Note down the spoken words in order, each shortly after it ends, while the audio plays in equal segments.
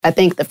I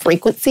think the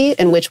frequency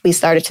in which we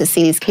started to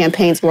see these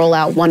campaigns roll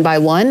out one by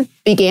one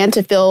began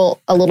to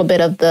feel a little bit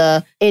of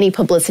the any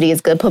publicity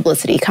is good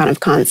publicity kind of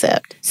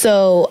concept.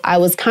 So I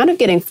was kind of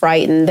getting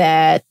frightened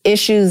that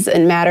issues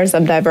and matters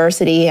of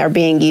diversity are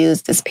being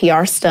used as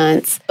PR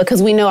stunts,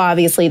 because we know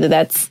obviously that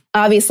that's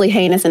obviously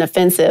heinous and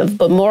offensive,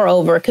 but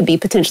moreover could be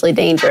potentially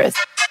dangerous.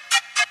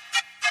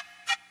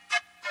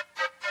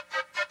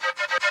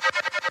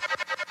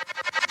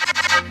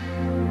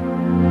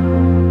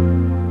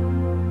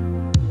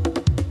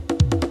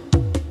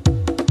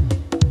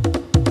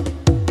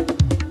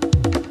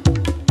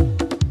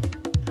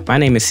 My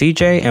name is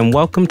CJ, and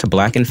welcome to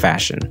Black in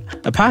Fashion,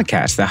 a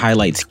podcast that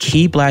highlights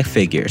key Black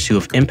figures who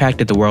have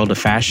impacted the world of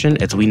fashion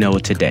as we know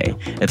it today,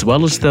 as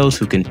well as those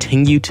who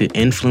continue to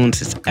influence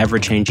this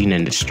ever-changing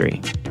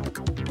industry.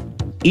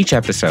 Each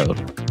episode,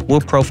 we'll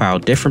profile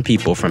different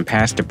people from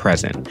past to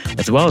present,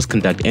 as well as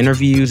conduct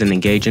interviews and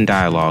engage in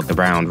dialogue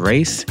around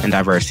race and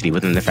diversity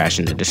within the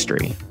fashion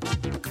industry.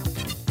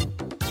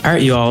 All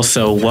right, you all.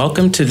 So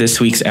welcome to this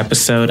week's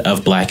episode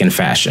of Black in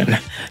Fashion.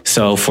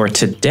 So for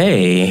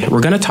today, we're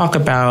going to talk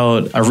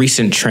about a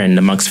recent trend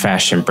amongst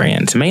fashion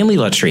brands, mainly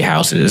luxury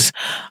houses,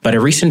 but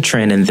a recent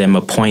trend in them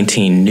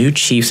appointing new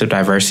chiefs of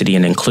diversity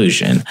and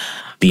inclusion.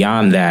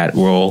 Beyond that,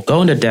 we'll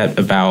go into depth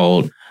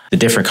about the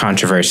different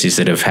controversies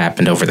that have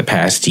happened over the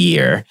past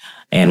year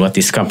and what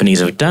these companies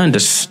have done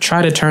to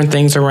try to turn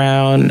things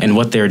around and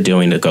what they're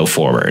doing to go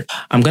forward.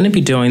 I'm going to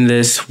be doing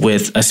this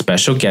with a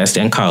special guest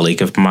and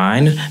colleague of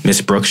mine,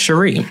 Ms. Brooke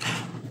Cherie.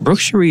 Brooke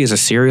Cherie is a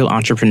serial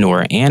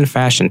entrepreneur and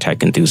fashion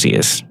tech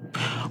enthusiast.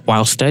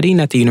 While studying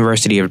at the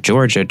University of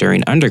Georgia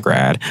during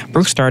undergrad,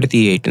 Brooke started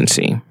the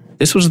agency.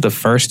 This was the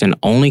first and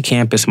only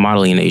campus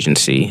modeling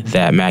agency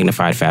that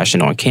magnified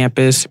fashion on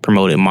campus,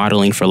 promoted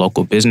modeling for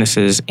local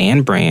businesses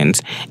and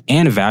brands,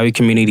 and valued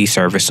community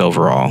service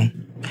overall.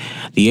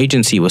 The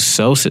agency was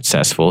so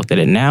successful that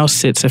it now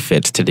sits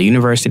affixed to the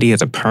university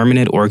as a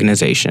permanent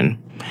organization.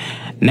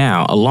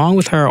 Now, along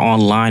with her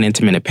online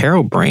intimate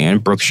apparel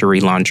brand, Brooke Cherie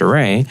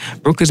Lingerie,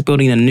 Brooke is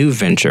building a new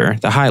venture,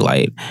 The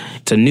Highlight.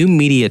 It's a new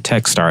media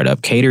tech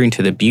startup catering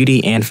to the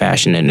beauty and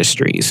fashion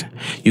industries.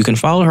 You can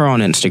follow her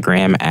on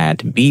Instagram at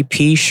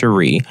BP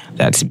Cherie.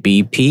 That's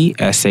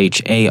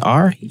BPSHAREE.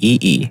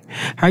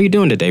 How are you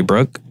doing today,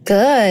 Brooke?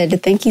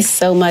 Good. Thank you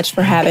so much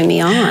for having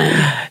me on.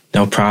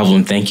 No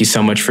problem. Thank you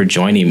so much for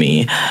joining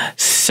me.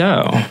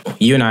 So,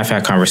 you and I have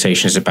had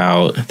conversations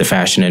about the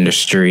fashion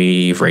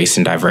industry, race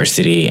and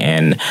diversity,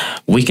 and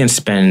we can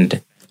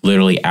spend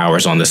literally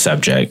hours on the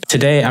subject.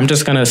 Today, I'm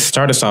just going to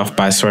start us off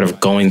by sort of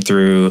going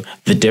through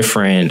the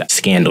different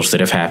scandals that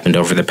have happened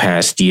over the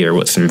past year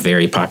with some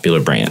very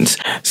popular brands.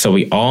 So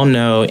we all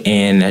know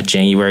in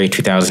January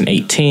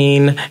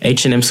 2018,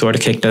 H&M sort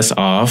of kicked us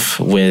off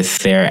with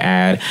their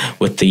ad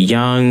with the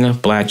young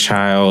Black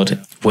child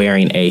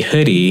wearing a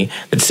hoodie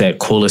that said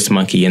 "Coolest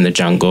Monkey in the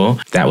Jungle."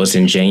 That was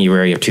in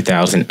January of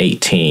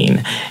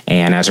 2018.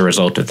 And as a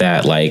result of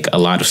that, like a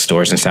lot of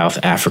stores in South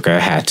Africa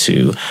had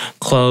to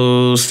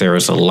close. There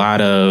was a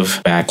lot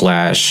of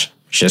backlash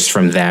just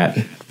from that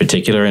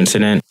particular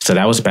incident. So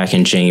that was back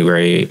in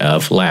January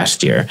of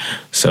last year.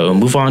 So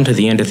move on to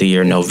the end of the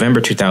year,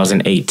 November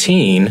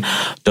 2018,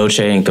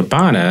 Dolce &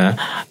 Gabbana,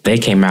 they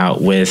came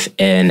out with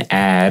an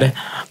ad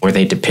where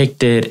they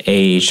depicted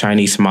a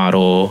Chinese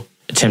model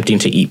attempting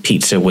to eat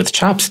pizza with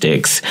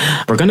chopsticks.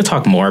 We're going to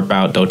talk more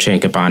about Dolce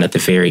 & Gabbana at the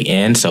very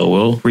end, so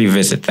we'll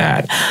revisit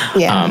that.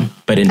 Yeah.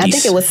 I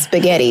think it was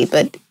spaghetti,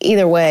 but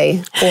either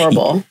way,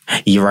 horrible.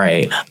 You're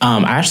right.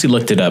 I actually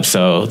looked it up.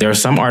 So there are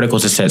some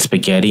articles that said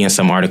spaghetti and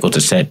some articles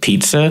that said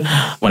pizza.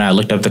 When I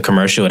looked up the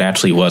commercial, it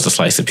actually was a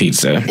slice of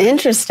pizza.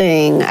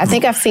 Interesting. I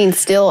think I've seen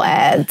still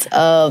ads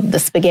of the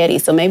spaghetti,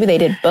 so maybe they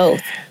did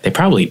both. They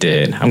probably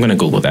did. I'm going to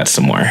Google that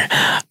some more.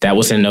 That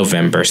was in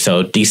November.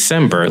 So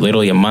December,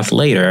 literally a month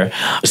later,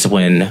 is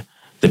when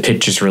the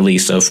pictures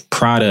release of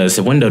Prada's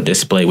window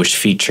display, which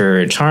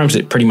featured charms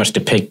that pretty much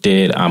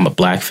depicted a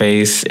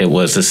blackface. It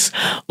was this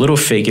little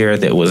figure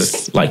that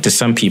was like, to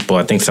some people,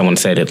 I think someone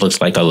said it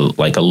looks like a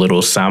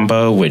little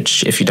samba,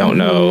 which if you don't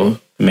know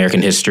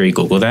American history,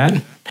 Google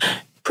that.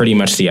 Pretty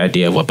much the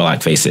idea of what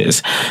blackface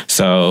is.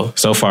 So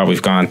far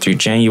we've gone through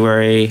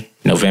January,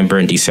 November,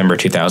 and December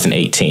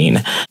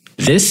 2018.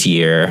 This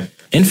year,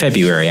 in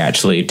February,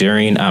 actually,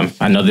 during,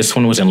 I know this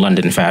one was in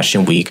London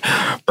Fashion Week,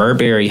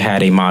 Burberry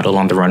had a model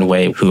on the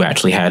runway who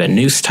actually had a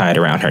noose tied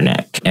around her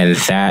neck. And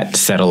that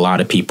set a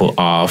lot of people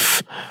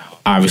off,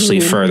 obviously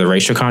for the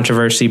racial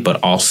controversy,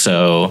 but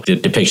also the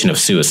depiction of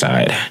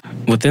suicide.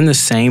 Within the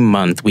same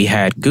month, we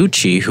had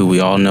Gucci, who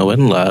we all know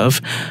and love,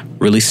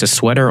 released a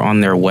sweater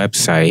on their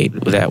website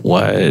that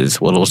was,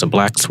 it was a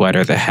black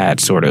sweater that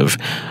had sort of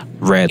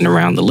red and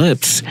around the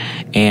lips.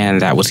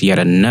 And that was yet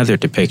another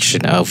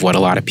depiction of what a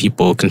lot of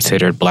people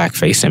considered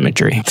blackface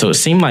imagery. So it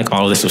seemed like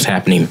all of this was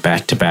happening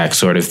back to back,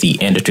 sort of the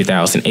end of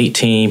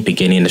 2018,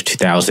 beginning of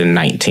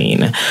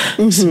 2019.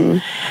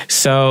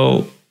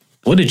 So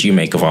what did you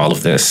make of all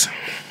of this?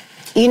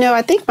 You know,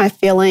 I think my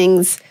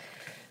feelings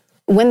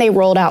when they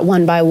rolled out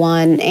one by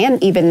one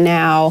and even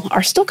now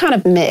are still kind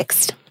of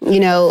mixed. You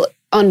know,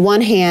 On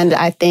one hand,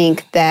 I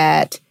think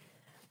that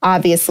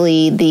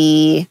obviously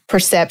the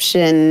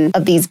perception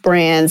of these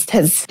brands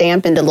has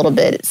dampened a little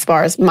bit as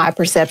far as my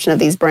perception of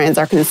these brands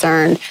are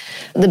concerned.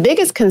 The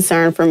biggest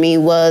concern for me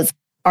was,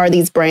 are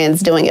these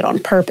brands doing it on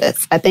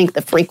purpose? I think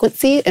the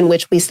frequency in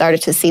which we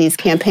started to see these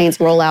campaigns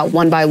roll out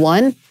one by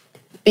one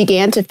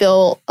began to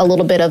feel a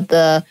little bit of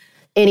the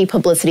any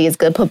publicity is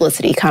good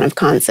publicity kind of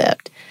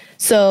concept.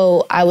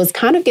 So I was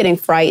kind of getting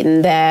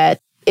frightened that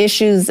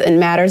issues and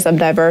matters of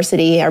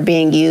diversity are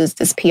being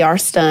used as PR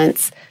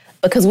stunts,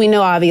 because we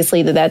know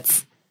obviously that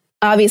that's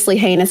obviously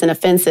heinous and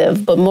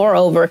offensive, but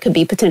moreover, it could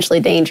be potentially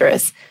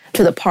dangerous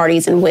to the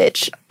parties in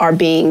which are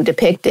being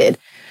depicted.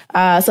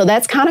 So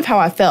that's kind of how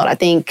I felt. I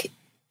think,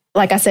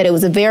 like I said, it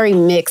was a very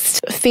mixed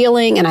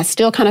feeling, and I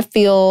still kind of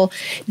feel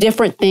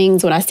different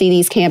things when I see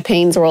these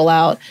campaigns roll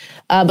out.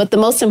 But the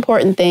most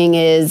important thing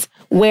is,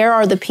 where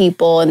are the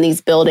people in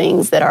these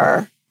buildings that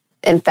are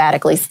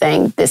emphatically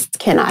saying this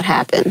cannot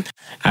happen?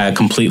 I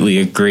completely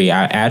agree.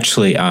 I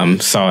actually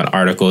saw an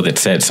article that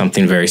said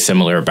something very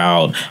similar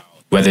about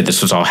whether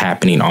this was all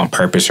happening on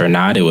purpose or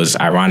not. It was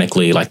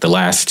ironically like the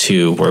last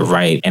two were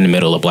right in the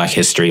middle of Black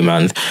History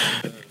Month.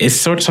 It's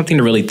sort of something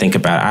to really think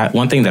about.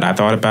 One thing that I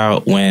thought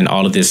about when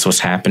all of this was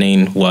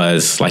happening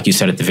was, like you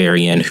said at the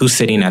very end, who's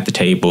sitting at the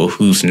table,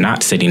 who's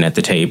not sitting at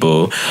the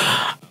table.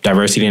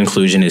 Diversity and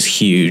inclusion is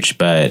huge,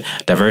 but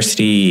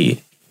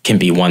diversity can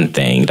be one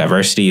thing.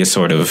 Diversity is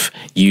sort of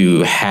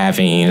you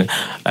having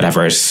a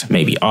diverse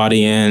maybe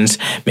audience,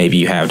 maybe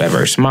you have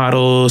diverse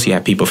models, you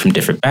have people from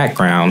different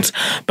backgrounds.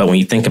 But when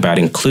you think about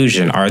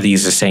inclusion, are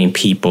these the same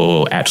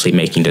people actually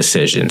making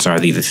decisions? Are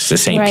these the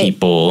same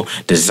people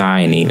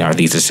designing? Are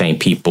these the same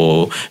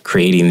people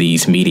creating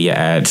these media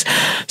ads?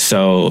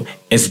 So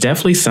it's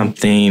definitely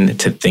something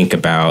to think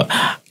about.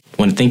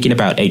 When thinking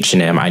about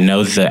H&M, I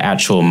know the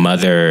actual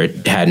mother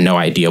had no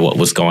idea what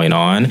was going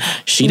on.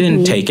 She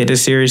didn't take it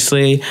as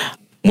seriously.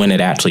 When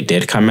it actually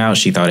did come out,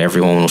 she thought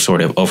everyone was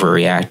sort of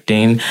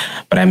overreacting.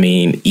 But I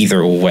mean,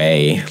 either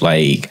way,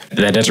 like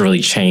that doesn't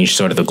really change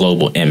sort of the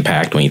global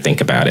impact when you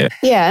think about it.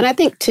 Yeah, and I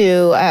think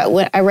too,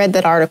 when I read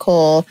that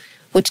article,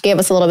 which gave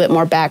us a little bit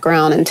more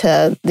background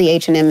into the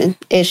H&M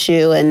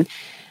issue, and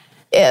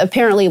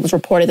apparently it was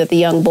reported that the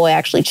young boy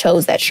actually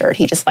chose that shirt.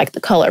 He just liked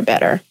the color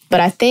better. But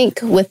I think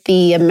with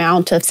the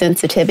amount of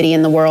sensitivity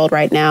in the world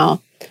right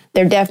now,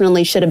 there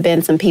definitely should have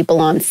been some people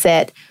on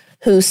set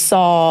who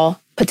saw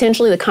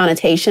potentially the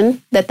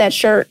connotation that that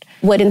shirt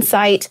would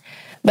incite.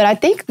 But I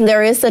think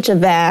there is such a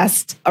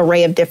vast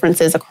array of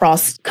differences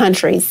across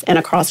countries and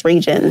across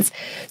regions.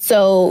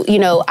 So, you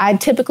know, I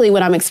typically,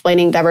 when I'm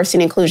explaining diversity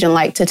and inclusion,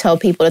 like to tell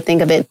people to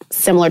think of it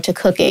similar to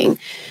cooking.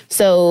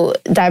 So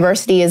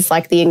diversity is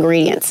like the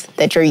ingredients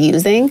that you're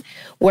using,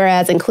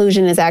 whereas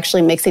inclusion is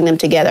actually mixing them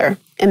together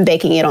and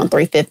baking it on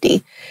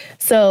 350.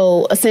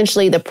 So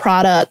essentially, the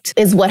product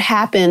is what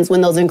happens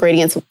when those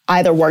ingredients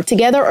either work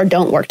together or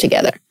don't work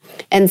together.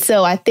 And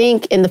so I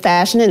think in the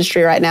fashion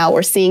industry right now,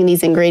 we're seeing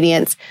these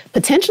ingredients,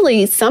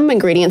 potentially some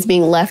ingredients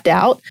being left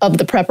out of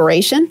the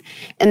preparation.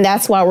 And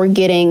that's why we're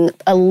getting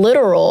a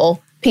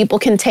literal, people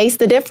can taste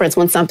the difference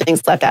when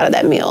something's left out of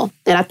that meal.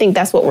 And I think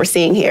that's what we're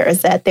seeing here,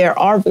 is that there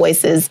are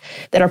voices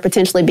that are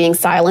potentially being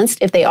silenced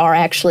if they are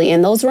actually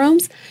in those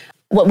rooms.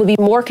 What would be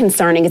more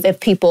concerning is if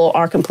people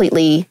are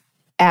completely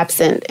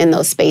absent in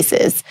those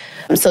spaces.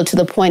 So to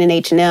the point in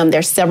H&M,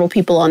 there's several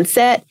people on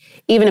set.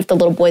 Even if the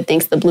little boy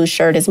thinks the blue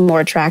shirt is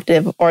more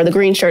attractive or the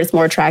green shirt is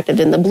more attractive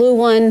than the blue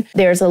one,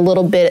 there's a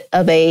little bit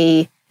of a,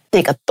 I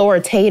think,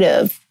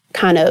 authoritative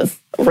kind of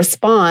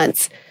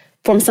response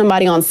from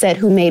somebody on set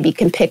who maybe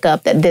can pick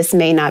up that this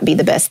may not be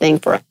the best thing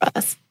for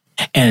us.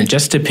 And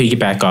just to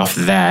piggyback off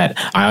that,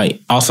 I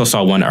also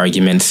saw one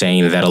argument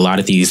saying that a lot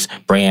of these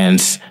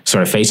brands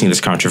sort of facing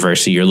this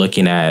controversy, you're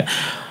looking at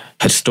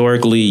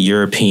historically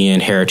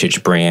European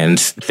heritage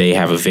brands. They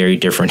have a very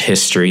different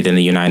history than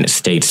the United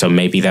States. So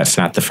maybe that's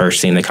not the first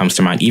thing that comes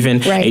to mind.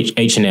 Even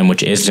H&M,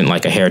 which isn't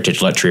like a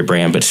heritage luxury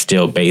brand, but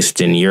still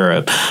based in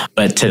Europe.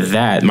 But to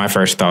that, my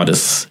first thought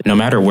is no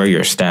matter where you're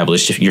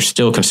established, if you're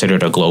still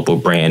considered a global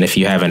brand, if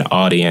you have an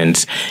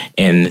audience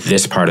in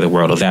this part of the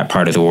world or that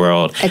part of the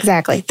world,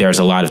 exactly, there's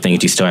a lot of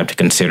things you still have to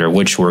consider,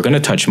 which we're going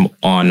to touch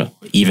on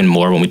even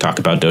more when we talk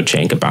about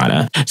Dolce &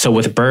 Gabbana. So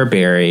with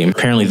Burberry,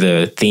 apparently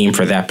the theme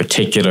for that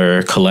particular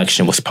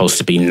collection was supposed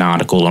to be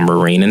nautical or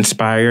marine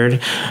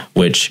inspired,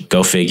 which,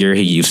 go figure,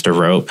 he used a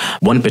rope.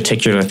 One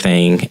particular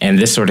thing, and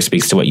this sort of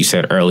speaks to what you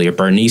said earlier,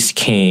 Bernice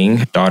King,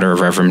 daughter of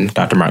Reverend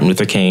Dr. Martin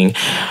Luther King,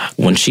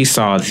 when she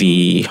saw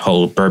the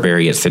whole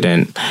Burberry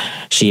incident,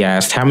 she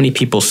asked how many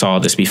people saw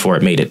this before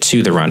it made it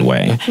to the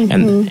runway?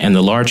 And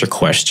the larger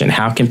question,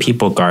 how can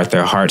people guard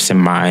their hearts and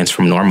minds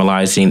from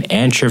normalizing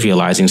and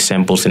trivializing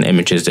symbols and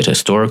images that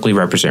historically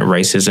represent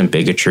racism,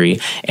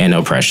 bigotry, and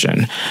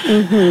oppression?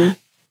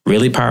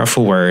 Really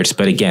powerful words,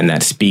 but again,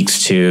 that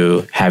speaks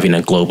to having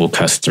a global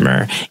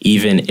customer.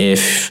 Even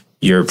if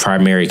your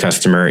primary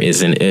customer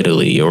is in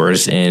Italy or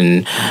is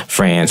in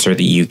France or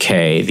the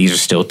UK. These are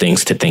still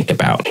things to think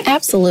about.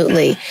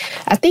 Absolutely.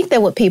 I think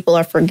that what people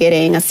are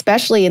forgetting,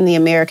 especially in the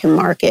American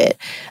market,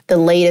 the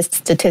latest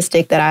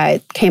statistic that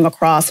I came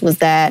across was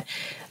that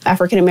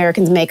African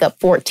Americans make up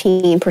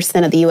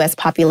 14% of the U.S.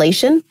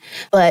 population,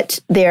 but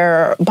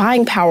their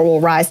buying power will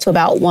rise to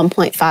about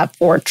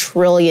 $1.54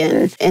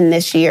 trillion in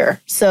this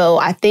year. So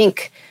I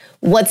think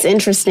what's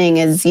interesting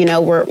is,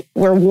 we're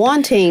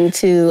wanting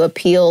to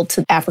appeal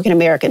to African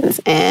Americans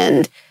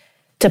and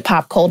to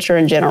pop culture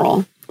in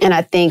general. And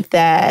I think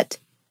that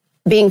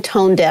being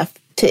tone deaf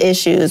to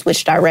issues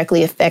which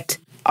directly affect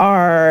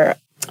our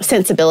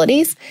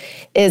sensibilities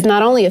is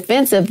not only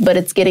offensive, but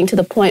it's getting to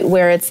the point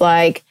where it's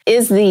like,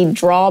 is the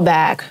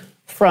drawback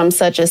from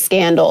such a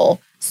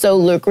scandal so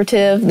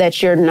lucrative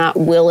that you're not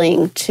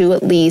willing to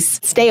at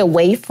least stay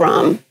away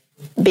from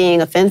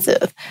being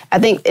offensive? I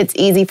think it's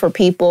easy for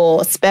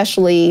people,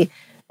 especially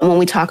when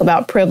we talk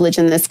about privilege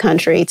in this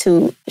country,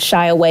 to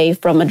shy away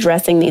from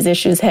addressing these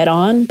issues head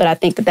on. But I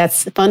think that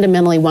that's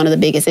fundamentally one of the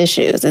biggest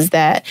issues, is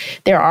that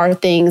there are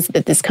things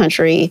that this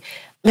country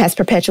has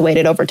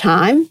perpetuated over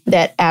time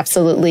that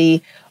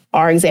absolutely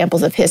are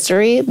examples of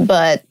history.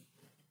 But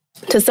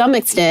to some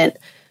extent,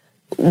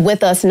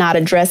 with us not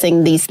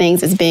addressing these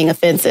things as being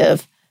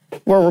offensive,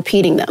 we're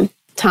repeating them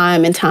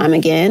time and time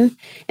again.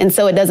 And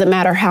so it doesn't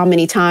matter how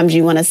many times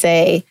you want to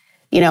say,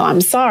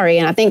 I'm sorry.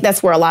 And I think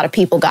that's where a lot of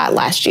people got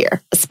last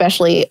year,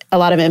 especially a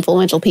lot of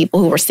influential people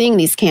who were seeing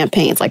these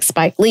campaigns like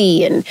Spike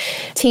Lee and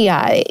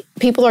T.I.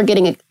 People are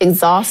getting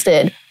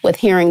exhausted with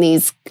hearing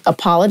these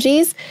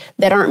apologies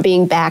that aren't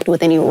being backed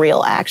with any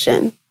real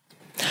action.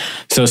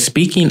 So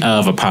speaking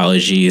of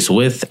apologies,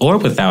 with or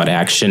without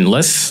action,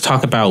 let's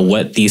talk about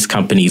what these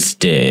companies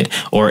did,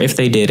 or if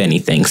they did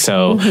anything.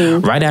 So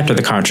right after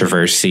the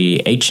controversy,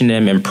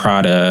 H&M and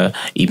Prada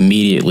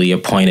immediately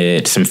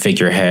appointed some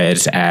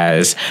figureheads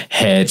as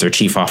heads or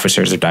chief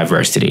officers of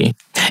diversity.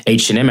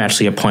 H&M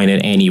actually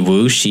appointed Annie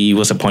Wu. She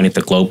was appointed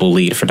the global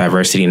lead for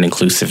diversity and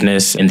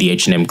inclusiveness in the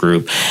H&M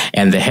group.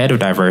 And the head of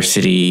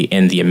diversity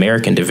in the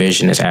American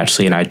division is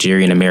actually a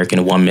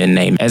Nigerian-American woman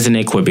named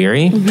Ezinne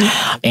Kwabiri.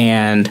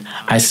 And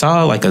I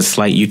saw like a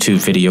slight YouTube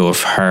video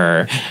of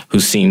her who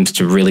seems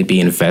to really be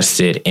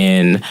invested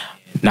in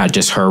not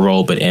just her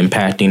role, but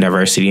impacting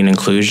diversity and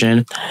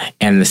inclusion.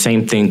 And the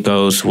same thing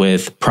goes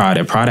with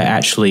Prada. Prada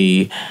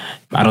actually,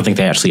 I don't think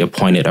they actually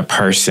appointed a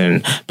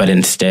person, but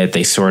instead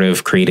they sort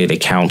of created a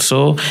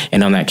council.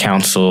 And on that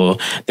council,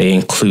 they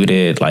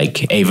included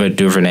like Ava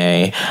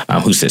DuVernay,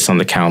 who sits on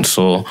the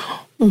council,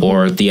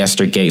 or the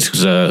Esther Gates,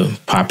 who's a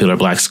popular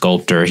Black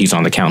sculptor. He's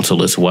on the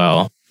council as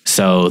well.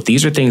 So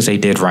these are things they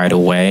did right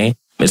away.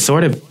 It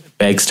sort of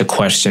begs to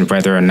question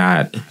whether or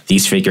not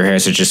these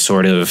figureheads are just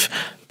sort of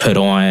put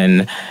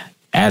on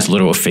as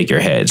literal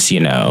figureheads.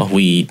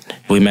 We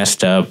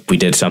messed up. We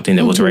did something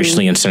that was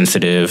racially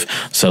insensitive.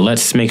 So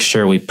let's make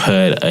sure we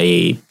put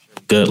a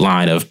good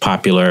line of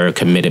popular,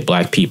 committed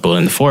Black people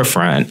in the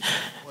forefront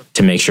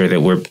to make sure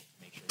that we're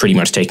pretty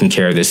much taking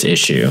care of this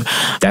issue.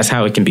 That's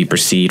how it can be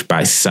perceived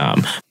by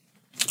some.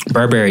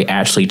 Burberry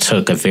actually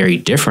took a very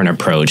different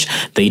approach.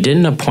 They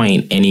didn't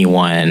appoint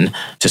anyone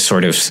to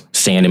sort of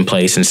stand in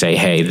place and say,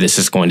 hey, this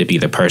is going to be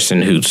the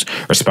person who's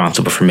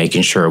responsible for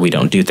making sure we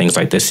don't do things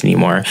like this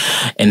anymore.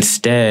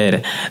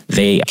 Instead,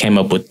 they came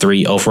up with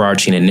 3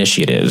 overarching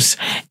initiatives.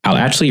 I'll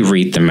actually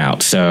read them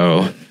out.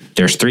 So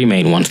there's 3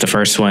 main ones. The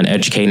first one,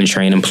 educate and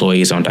train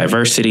employees on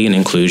diversity and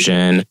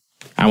inclusion.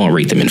 I won't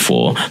read them in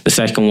full. The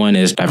second one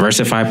is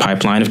diversify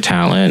pipeline of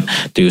talent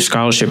through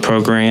scholarship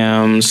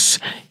programs,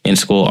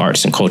 in-school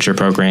arts and culture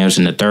programs.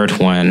 And the third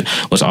one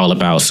was all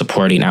about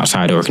supporting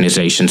outside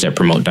organizations that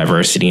promote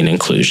diversity and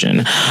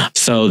inclusion.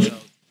 So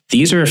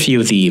these are a few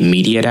of the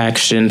immediate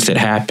actions that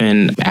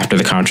happened after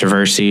the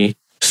controversy.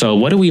 So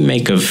what do we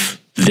make of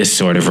this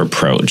sort of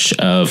approach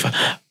of,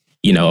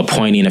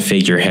 appointing a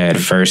figurehead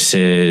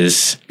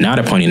versus not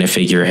appointing a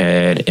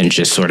figurehead and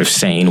just sort of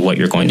saying what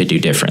you're going to do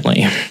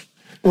differently?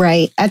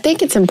 Right. I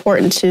think it's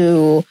important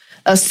to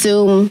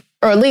assume,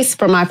 or at least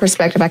from my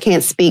perspective, I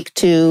can't speak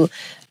to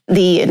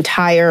the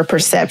entire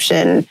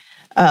perception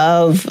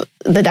of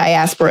the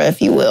diaspora,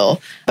 if you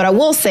will. But I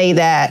will say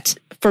that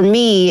for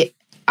me,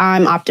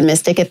 I'm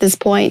optimistic at this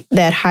point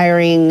that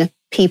hiring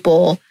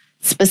people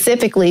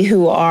specifically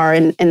who are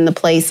in the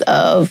place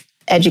of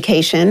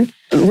education,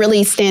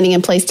 really standing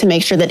in place to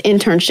make sure that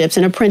internships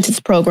and apprentice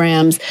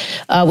programs,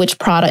 which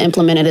Prada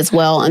implemented as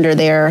well under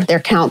their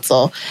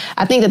council,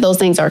 I think that those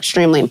things are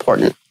extremely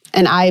important.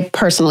 And I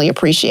personally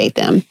appreciate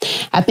them.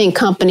 I think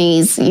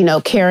companies,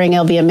 Kering,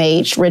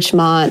 LVMH,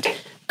 Richemont,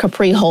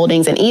 Capri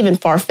Holdings, and even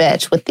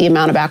Farfetch, with the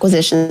amount of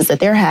acquisitions that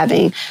they're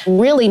having,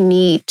 really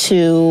need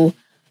to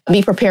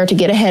be prepared to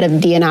get ahead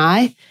of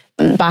D&I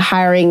by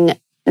hiring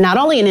not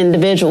only an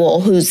individual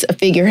who's a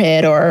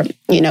figurehead or,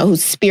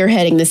 who's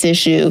spearheading this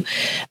issue,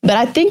 but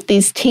I think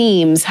these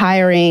teams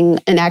hiring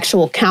an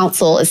actual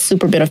council is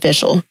super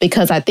beneficial,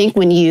 because I think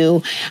when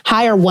you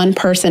hire one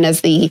person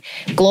as the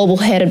global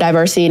head of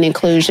diversity and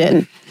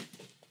inclusion,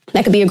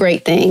 That could be a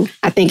great thing.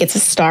 I think it's a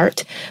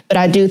start. But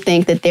I do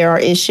think that there are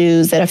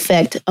issues that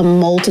affect a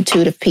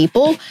multitude of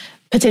people,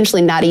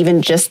 potentially not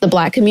even just the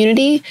Black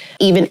community.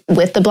 Even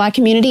with the Black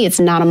community, it's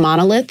not a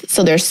monolith.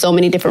 So there's so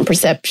many different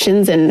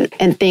perceptions and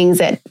things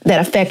that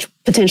affect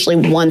potentially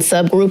one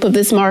subgroup of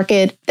this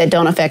market that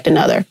don't affect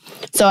another.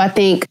 So I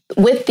think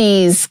with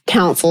these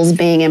councils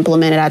being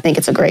implemented, I think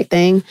it's a great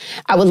thing.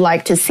 I would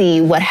like to see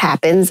what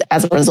happens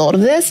as a result of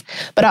this,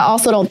 but I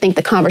also don't think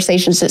the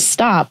conversation should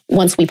stop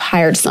once we've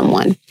hired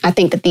someone. I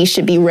think that these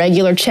should be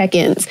regular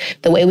check-ins,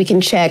 the way we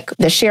can check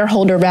the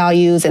shareholder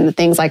values and the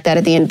things like that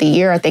at the end of the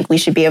year. I think we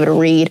should be able to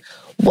read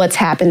what's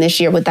happened this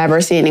year with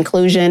diversity and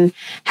inclusion,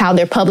 how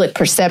their public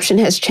perception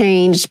has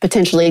changed,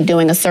 potentially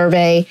doing a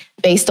survey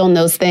based on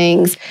those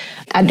things.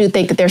 I do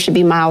think that there should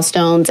be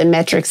milestones and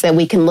metrics that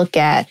we can look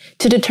at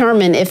to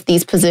determine if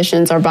these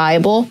positions are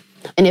viable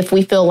and if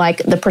we feel like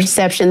the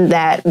perception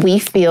that we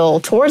feel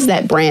towards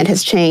that brand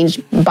has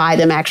changed by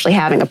them actually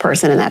having a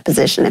person in that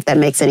position, if that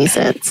makes any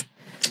sense.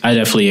 I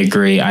definitely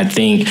agree. I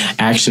think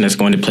action is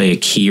going to play a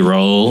key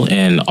role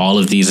in all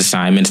of these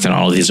assignments and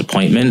all of these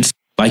appointments.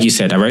 Like you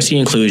said, diversity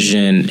and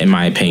inclusion, in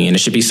my opinion,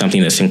 it should be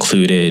something that's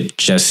included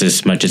just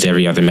as much as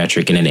every other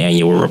metric in an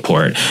annual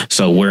report.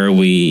 So where are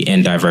we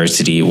in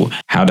diversity?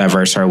 How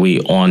diverse are we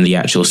on the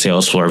actual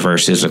sales floor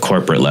versus a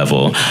corporate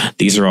level?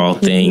 These are all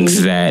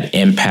things that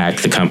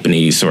impact the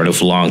company sort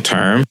of long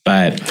term.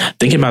 But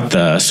thinking about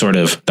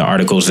the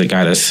articles that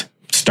got us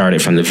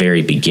started from the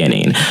very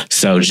beginning.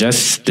 So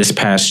just this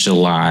past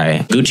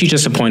July, Gucci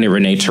just appointed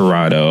Renee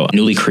Tirado,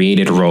 newly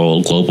created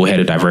role, Global Head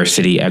of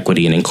Diversity,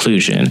 Equity, and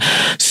Inclusion.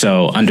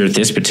 So under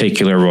this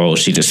particular role,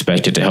 she's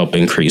expected to help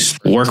increase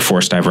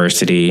workforce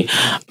diversity.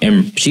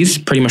 And she's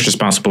pretty much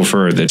responsible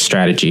for the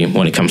strategy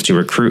when it comes to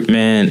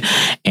recruitment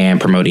and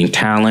promoting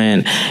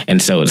talent.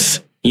 And so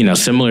it's,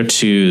 similar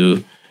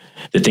to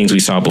the things we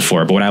saw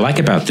before. But what I like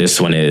about this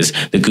one is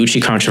the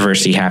Gucci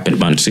controversy happened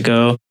months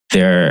ago.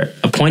 They're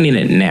appointing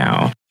it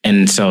now.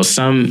 And so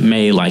some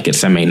may like it,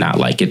 some may not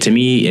like it. To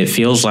me, it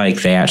feels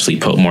like they actually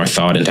put more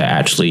thought into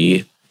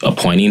actually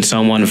appointing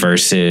someone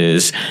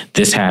versus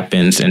this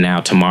happens and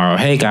now tomorrow,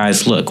 hey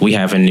guys, look, we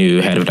have a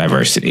new head of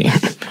diversity.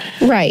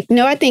 Right.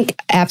 No, I think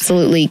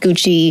absolutely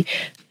Gucci.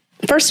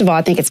 First of all,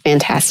 I think it's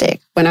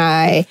fantastic. When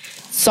I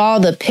saw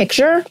the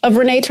picture of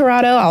Renee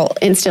Tirado, I'll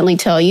instantly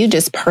tell you,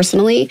 just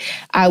personally,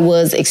 I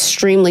was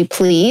extremely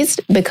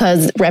pleased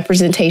because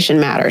representation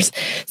matters.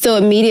 So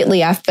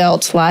immediately I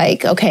felt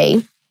like,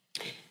 okay,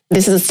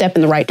 this is a step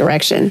in the right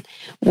direction.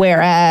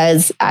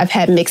 Whereas I've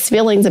had mixed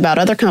feelings about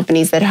other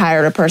companies that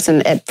hired a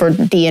person for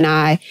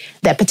D&I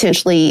that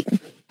potentially,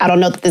 I don't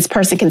know that this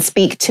person can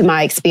speak to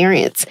my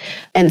experience.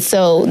 And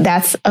so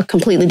that's a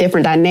completely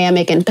different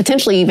dynamic and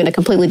potentially even a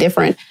completely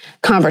different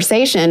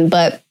conversation.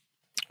 But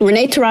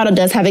Renee Tirado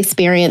does have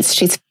experience.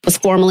 She was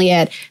formerly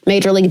at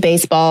Major League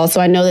Baseball. So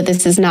I know that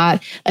this is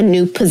not a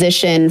new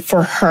position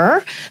for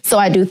her. So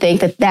I do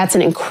think that that's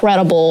an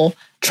incredible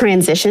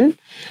transition.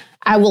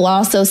 I will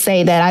also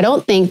say that I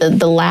don't think that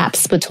the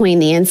lapse between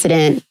the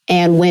incident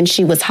and when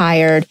she was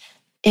hired,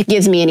 it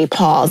gives me any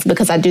pause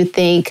because I do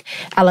think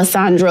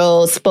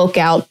Alessandro spoke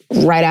out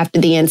right after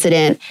the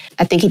incident.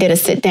 I think he did a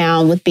sit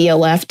down with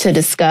BOF to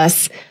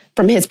discuss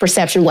from his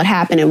perception what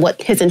happened and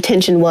what his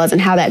intention was and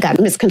how that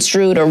got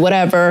misconstrued or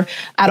whatever.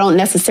 I don't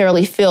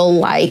necessarily feel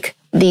like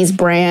these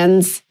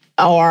brands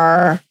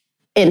are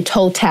in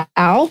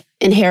total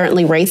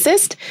inherently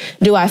racist.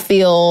 Do I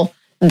feel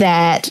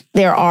that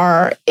there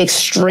are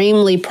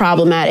extremely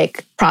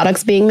problematic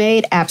products being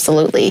made?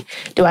 Absolutely.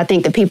 Do I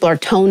think that people are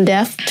tone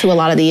deaf to a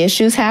lot of the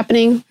issues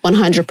happening?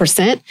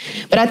 100%.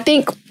 But I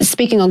think,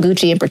 speaking on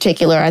Gucci in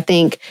particular, I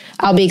think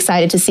I'll be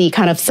excited to see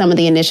kind of some of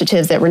the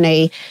initiatives that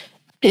Renee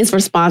is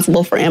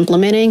responsible for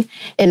implementing.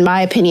 In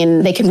my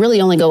opinion, they can really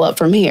only go up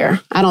from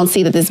here. I don't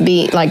see that this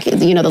being like,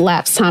 the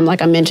lapse time,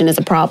 like I mentioned, is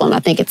a problem. I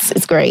think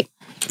it's great.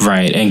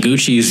 Right. And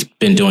Gucci's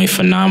been doing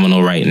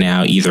phenomenal right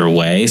now either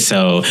way.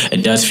 So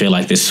it does feel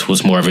like this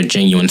was more of a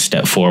genuine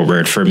step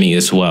forward for me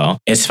as well.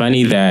 It's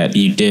funny that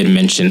you did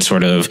mention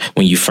sort of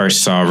when you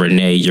first saw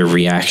Renee, your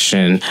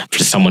reaction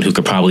to someone who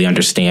could probably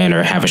understand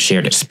or have a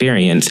shared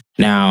experience.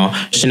 Now,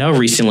 Chanel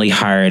recently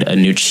hired a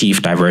new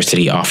chief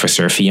diversity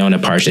officer, Fiona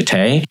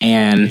Pargete.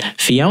 And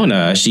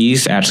Fiona,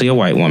 she's actually a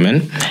white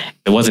woman.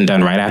 It wasn't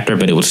done right after,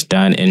 but it was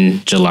done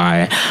in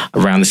July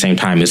around the same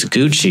time as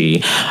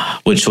Gucci,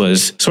 which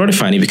was sort of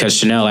funny because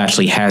Chanel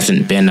actually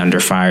hasn't been under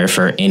fire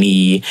for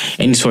any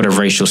sort of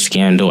racial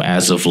scandal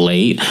as of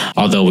late.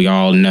 Although we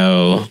all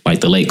know,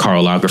 like the late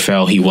Karl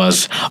Lagerfeld, he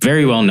was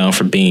very well known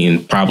for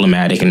being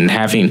problematic and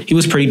he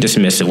was pretty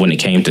dismissive when it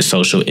came to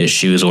social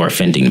issues or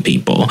offending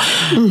people,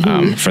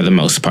 for the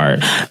most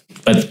part.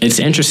 But it's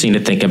interesting to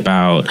think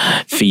about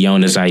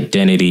Fiona's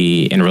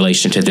identity in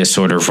relation to this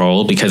sort of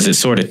role because it's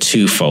sort of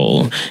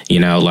twofold.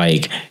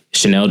 Like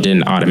Chanel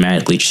didn't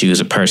automatically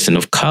choose a person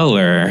of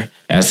color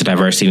as the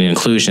diversity and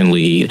inclusion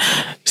lead.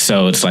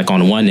 So it's like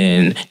on one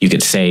end, you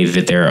could say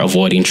that they're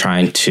avoiding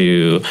trying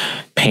to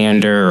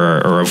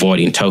pander or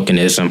avoiding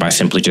tokenism by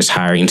simply just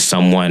hiring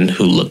someone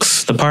who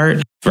looks the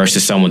part.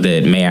 versus someone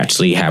that may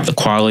actually have the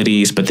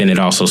qualities, but then it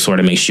also sort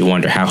of makes you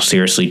wonder how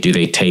seriously do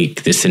they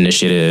take this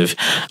initiative?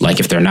 Like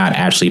if they're not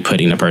actually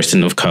putting a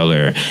person of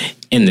color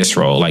in this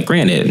role. Like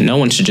granted, no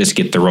one should just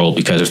get the role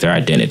because of their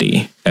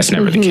identity. That's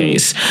never the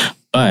case.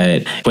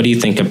 But what do you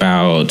think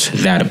about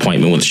that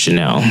appointment with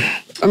Chanel?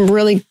 I'm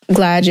really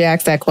glad you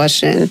asked that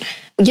question.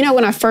 You know,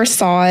 when I first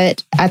saw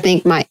it, I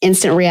think my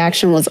instant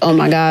reaction was, oh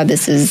my God,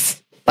 this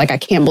is like, I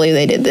can't believe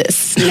they did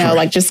this. You know,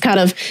 like just kind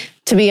of,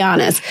 to be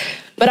honest.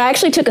 But I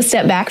actually took a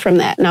step back from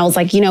that. And I was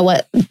like, you know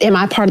what? Am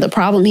I part of the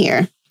problem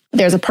here?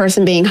 There's a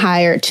person being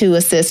hired to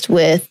assist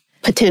with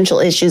potential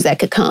issues that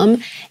could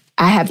come.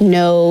 I have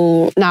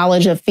no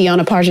knowledge of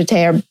Fiona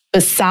Pargeter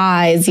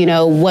besides, you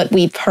know, what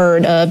we've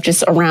heard of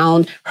just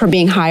around her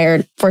being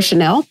hired for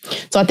Chanel.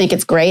 So I think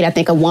it's great. I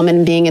think a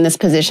woman being in this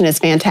position is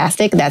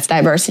fantastic. That's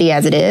diversity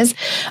as it is.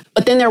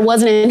 But then there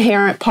was an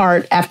inherent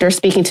part after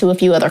speaking to a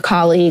few other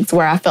colleagues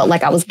where I felt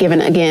like I was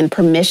given, again,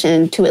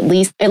 permission to at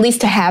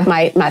least to have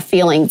my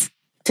feelings,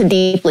 to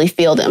deeply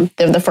feel them.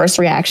 They're the first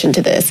reaction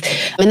to this.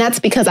 And that's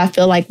because I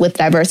feel like with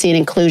diversity and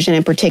inclusion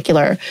in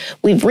particular,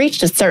 we've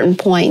reached a certain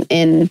point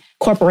in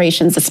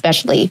corporations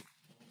especially,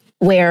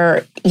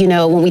 where, you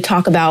know, when we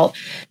talk about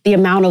the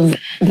amount of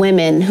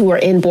women who are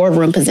in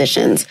boardroom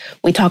positions,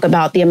 we talk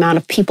about the amount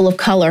of people of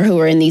color who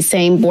are in these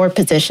same board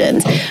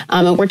positions,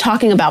 and we're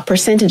talking about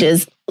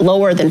percentages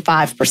lower than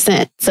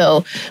 5%.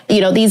 So,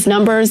 you know, these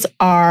numbers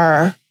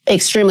are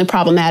extremely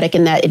problematic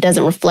in that it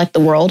doesn't reflect the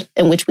world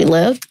in which we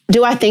live.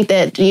 Do I think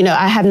that, you know,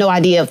 I have no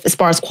idea as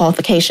far as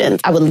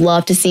qualifications. I would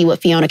love to see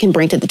what Fiona can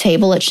bring to the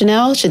table at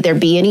Chanel, should there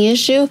be any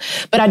issue.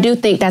 But I do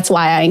think that's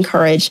why I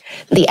encourage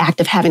the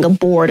act of having a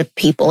board of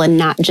people and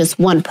not just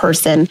one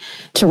person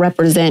to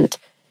represent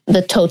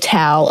the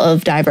total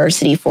of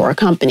diversity for a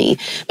company.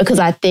 Because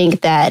I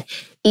think that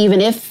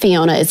even if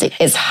Fiona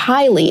is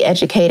highly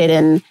educated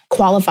and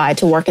qualified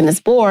to work in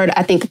this board,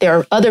 I think that there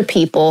are other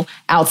people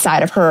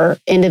outside of her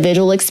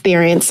individual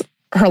experience,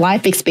 her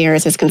life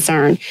experience is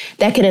concerned,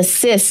 that could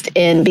assist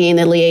in being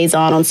the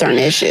liaison on certain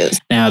issues.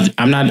 Now,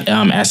 I'm not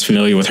as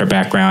familiar with her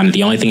background.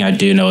 The only thing I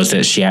do know is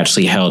that she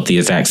actually held the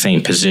exact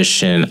same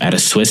position at a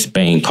Swiss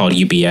bank called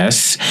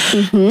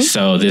UBS.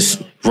 So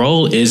this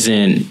role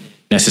isn't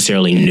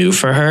necessarily new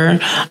for her,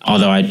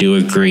 although I do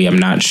agree, I'm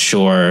not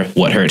sure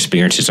what her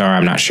experiences are.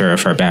 I'm not sure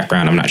of her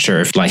background. I'm not sure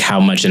if like how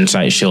much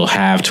insight she'll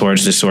have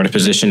towards this sort of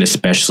position,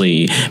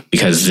 especially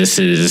because this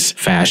is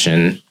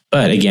fashion.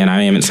 But again,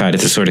 I am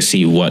excited to sort of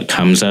see what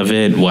comes of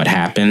it, what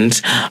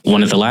happens.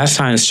 One of the last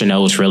times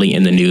Chanel was really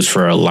in the news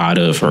for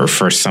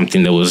for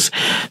something that was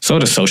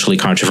sort of socially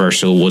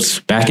controversial was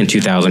back in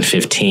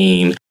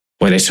 2015.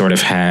 Where they sort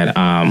of had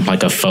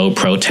like a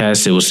faux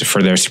protest. It was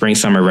for their spring,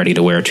 summer, ready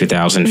to wear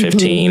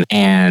 2015.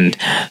 And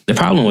the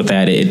problem with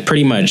that, it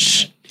pretty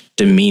much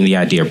demeaned the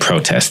idea of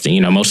protesting.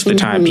 You know, most of the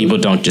time people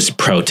don't just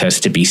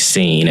protest to be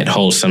seen. It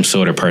holds some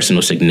sort of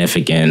personal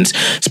significance,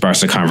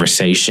 sparks a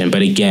conversation.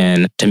 But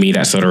again, to me,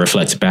 that sort of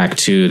reflects back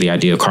to the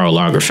idea of Karl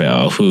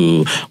Lagerfeld,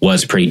 who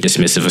was pretty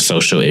dismissive of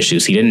social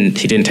issues. He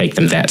didn't take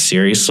them that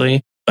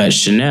seriously. But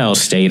Chanel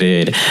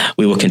stated,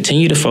 "We will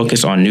continue to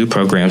focus on new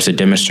programs that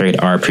demonstrate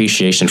our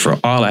appreciation for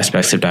all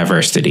aspects of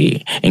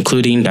diversity,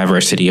 including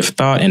diversity of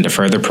thought, and to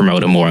further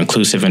promote a more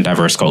inclusive and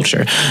diverse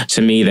culture."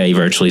 To me, they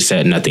virtually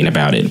said nothing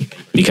about it,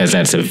 because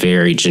that's a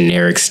very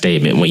generic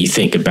statement. When you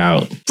think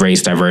about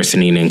race,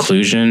 diversity, and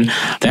inclusion,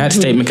 that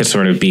statement could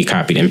sort of be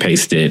copied and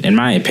pasted, in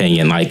my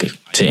opinion, like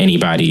to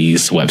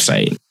anybody's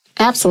website.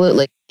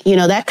 Absolutely. You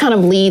know, that kind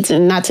of leads,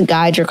 and not to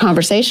guide your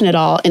conversation at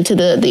all, into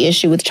the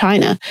issue with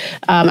China.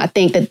 I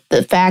think that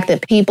the fact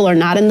that people are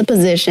not in the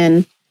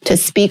position to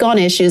speak on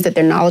issues that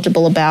they're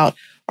knowledgeable about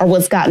are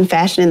what's gotten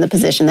fashion in the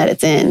position that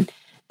it's in.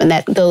 And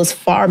that goes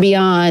far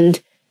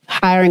beyond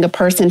hiring a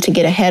person to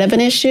get ahead of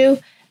an issue.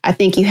 I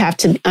think you have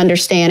to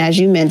understand, as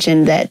you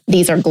mentioned, that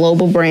these are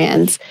global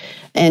brands,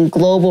 and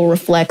global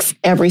reflects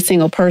every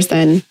single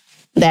person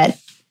that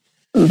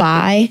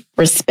buy,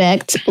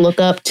 respect,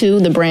 look up to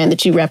the brand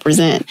that you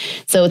represent.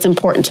 So it's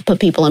important to put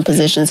people in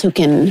positions who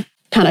can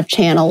kind of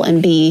channel and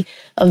be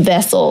a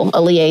vessel, a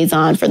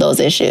liaison for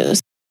those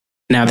issues.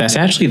 Now, that's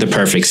actually the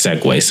perfect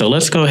segue. So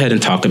let's go ahead and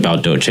talk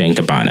about Dolce &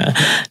 Gabbana.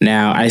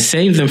 Now, I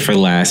saved them for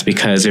last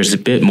because there's a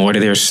bit more to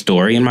their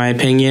story, in my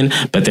opinion,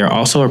 but they're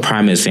also a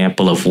prime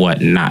example of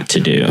what not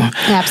to do.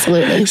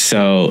 Absolutely.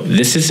 So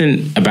this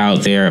isn't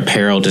about their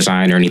apparel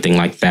design or anything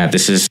like that.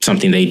 This is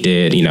something they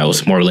did, you know,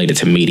 it's more related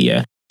to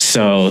media.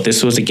 So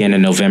this was again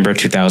in November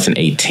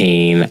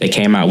 2018. They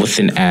came out with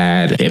an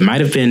ad. It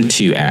might have been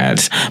 2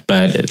 ads,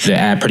 but the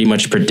ad pretty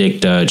much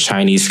predicted a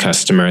Chinese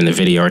customer in the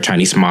video, or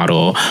Chinese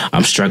model,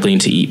 struggling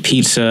to eat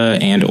pizza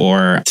and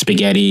or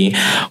spaghetti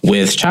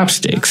with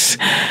chopsticks.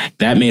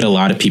 That made a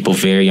lot of people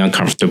very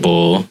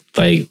uncomfortable.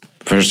 Like,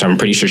 first, I'm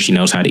pretty sure she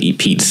knows how to eat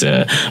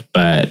pizza,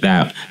 but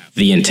that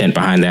the intent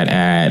behind that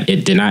ad.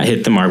 It did not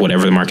hit the mark,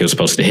 whatever the market was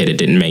supposed to hit, it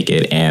didn't make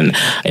it. And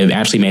it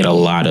actually made a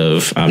lot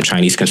of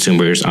Chinese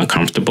consumers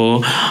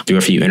uncomfortable. Through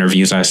a few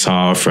interviews I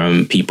saw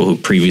from people who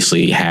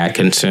previously had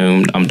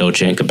consumed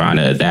Dolce &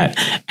 Gabbana, that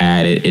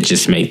ad, it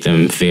just made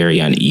them very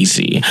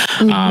uneasy.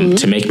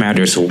 To make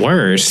matters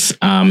worse,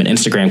 an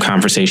Instagram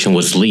conversation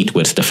was leaked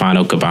with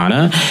Stefano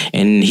Gabbana,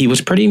 and he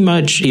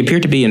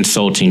appeared to be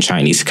insulting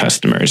Chinese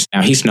customers.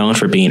 Now, he's known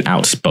for being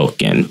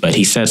outspoken, but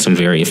he said some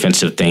very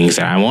offensive things,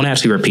 and I won't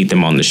actually repeat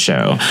them on the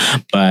show.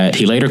 But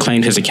he later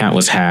claimed his account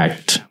was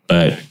hacked,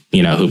 but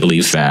who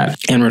believes that?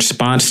 In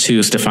response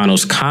to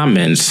Stefano's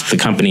comments, the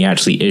company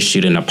actually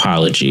issued an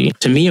apology.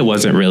 To me, it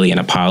wasn't really an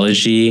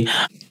apology.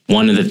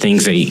 One of the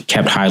things they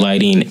kept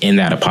highlighting in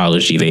that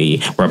apology,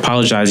 they were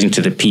apologizing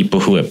to the people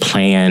who had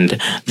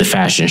planned the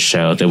fashion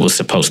show that was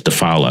supposed to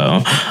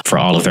follow for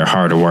all of their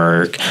hard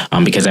work,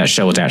 because that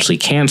show was actually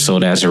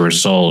canceled as a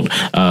result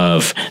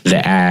of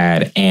the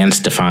ad and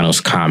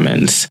Stefano's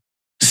comments.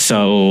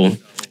 So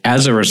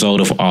as a result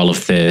of all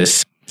of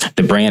this,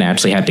 the brand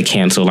actually had to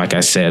cancel, like I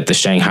said, the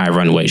Shanghai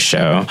runway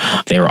show.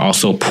 They were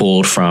also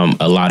pulled from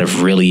a lot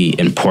of really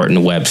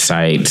important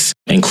websites,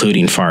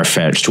 including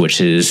Farfetch,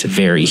 which is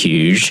very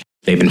huge.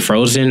 They've been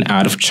frozen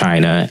out of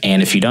China.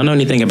 And if you don't know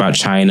anything about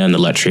China and the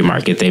luxury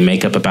market, they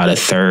make up about a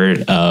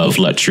third of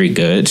luxury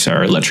goods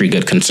or luxury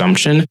good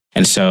consumption.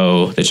 And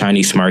so the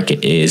Chinese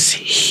market is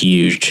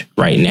huge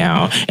right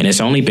now, and it's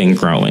only been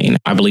growing.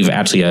 I believe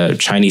actually a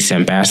Chinese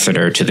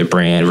ambassador to the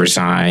brand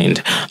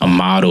resigned. A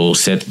model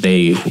said that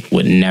they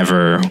would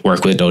never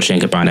work with Dolce &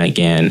 Gabbana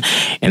again.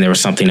 And there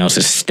was something else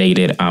that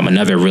stated,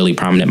 another really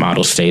prominent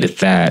model stated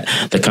that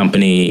the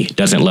company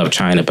doesn't love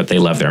China, but they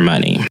love their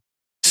money.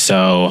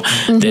 So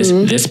this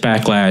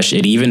backlash,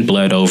 it even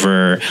bled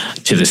over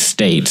to the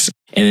States.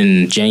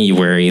 In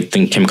January, I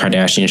think Kim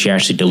Kardashian, she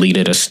actually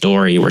deleted a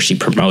story where she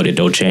promoted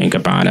Dolce &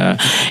 Gabbana.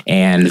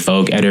 And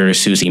Vogue editor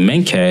Susie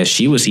Menkes,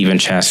 she was even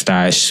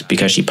chastised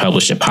because she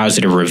published a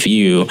positive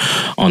review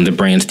on the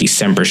brand's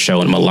December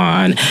show in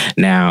Milan.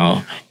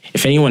 Now,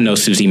 if anyone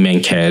knows Susie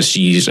Menkes,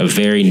 she's a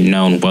very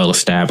known,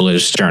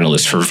 well-established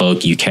journalist for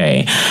Vogue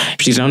UK.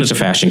 She's known as a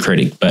fashion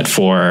critic, but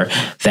for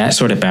that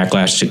sort of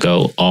backlash to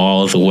go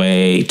all the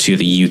way to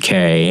the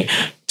UK,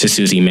 to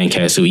Susie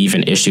Menkes, who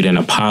even issued an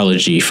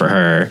apology for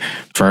her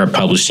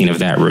publishing of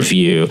that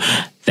review,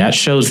 that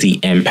shows the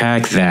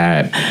impact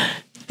that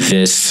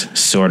this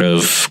sort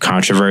of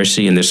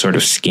controversy and this sort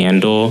of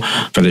scandal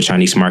for the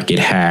Chinese market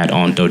had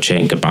on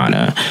Dolce &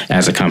 Gabbana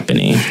as a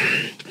company.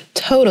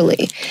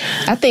 Totally.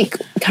 I think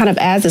kind of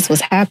as this was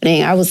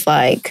happening, I was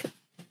like,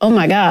 oh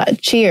my God,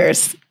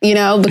 cheers,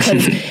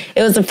 because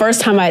it was the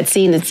first time I had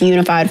seen this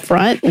unified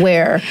front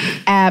where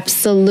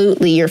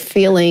absolutely you're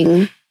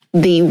feeling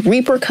the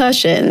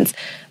repercussions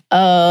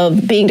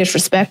of being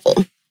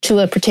disrespectful to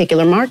a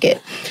particular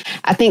market.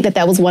 I think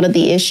that was one of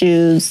the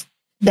issues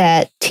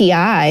that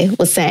T.I.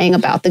 was saying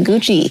about the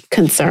Gucci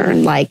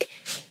concern. Like,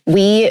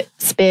 we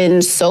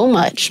spend so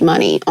much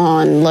money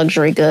on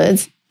luxury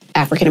goods,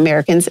 African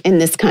Americans in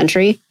this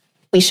country,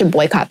 we should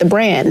boycott the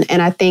brand.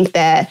 And I think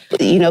that,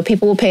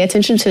 people will pay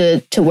attention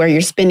to where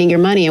you're spending your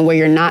money and where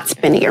you're not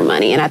spending your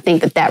money. And I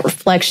think that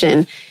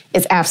reflection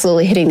is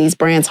absolutely hitting these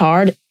brands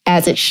hard,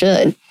 as it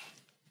should.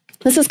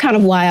 This is kind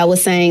of why I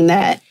was saying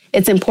that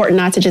it's important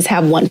not to just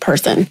have one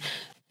person.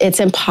 It's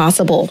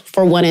impossible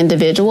for one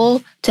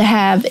individual to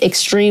have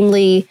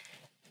extremely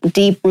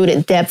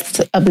deep-rooted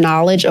depth of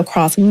knowledge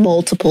across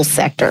multiple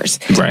sectors.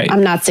 Right.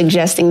 I'm not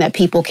suggesting that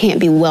people can't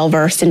be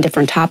well-versed in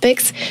different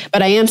topics,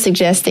 but I am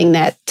suggesting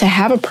that to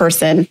have a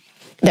person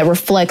that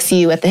reflects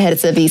you at the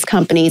heads of these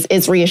companies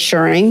is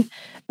reassuring,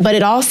 but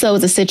it also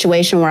is a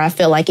situation where I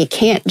feel like it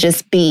can't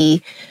just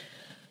be,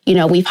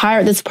 we've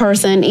hired this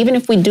person, even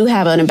if we do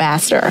have an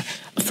ambassador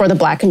for the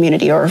Black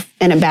community or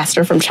an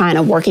ambassador from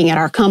China working at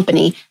our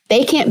company,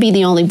 they can't be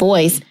the only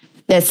voice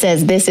that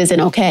says this isn't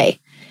okay.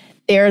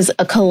 There's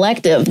a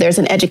collective, there's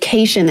an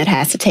education that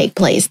has to take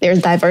place. There's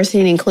diversity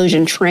and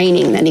inclusion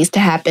training that needs to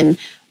happen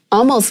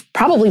almost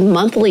probably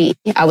monthly,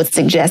 I would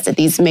suggest, at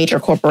these major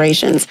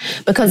corporations,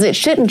 because it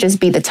shouldn't just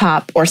be the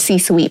top or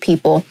C-suite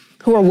people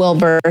who are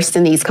well-versed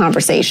in these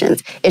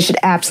conversations. It should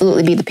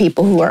absolutely be the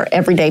people who are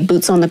everyday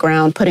boots on the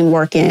ground, putting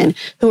work in,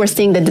 who are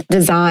seeing the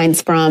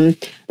designs from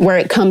where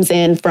it comes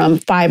in from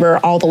fiber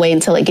all the way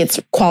until it gets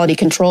quality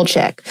control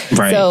check.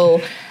 Right.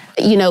 So,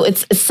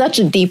 it's such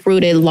a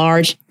deep-rooted,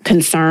 large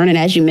concern. And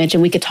as you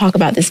mentioned, we could talk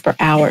about this for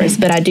hours,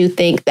 but I do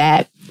think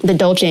that the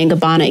Dolce &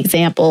 Gabbana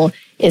example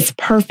is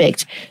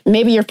perfect.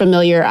 Maybe you're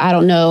familiar, I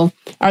don't know.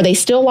 Are they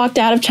still locked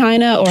out of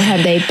China, or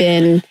have they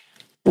been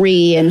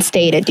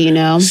reinstated? Do you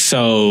know?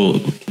 So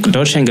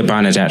Dolce &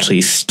 Gabbana is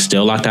actually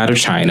still locked out of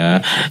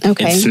China.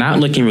 Okay. It's not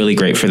looking really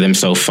great for them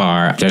so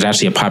far. There's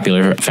actually a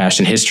popular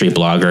fashion history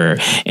blogger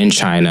in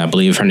China. I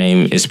believe her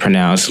name is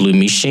pronounced Lu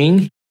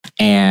Mixing.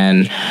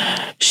 And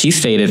she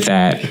stated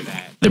that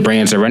the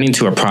brands are running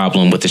into a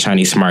problem with the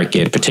Chinese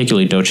market,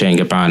 particularly Dolce &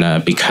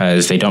 Gabbana,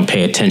 because they don't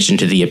pay attention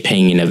to the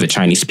opinion of the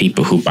Chinese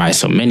people who buy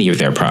so many of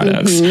their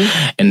products.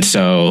 And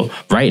so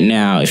right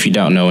now, if you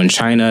don't know, in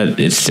China,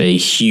 it's a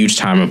huge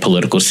time of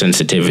political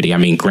sensitivity. I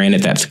mean,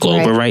 granted, that's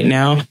global right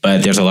now,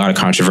 but there's a lot of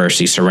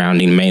controversy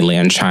surrounding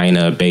mainland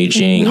China,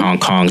 Beijing, Hong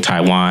Kong,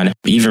 Taiwan.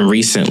 Even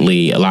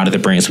recently, a lot of the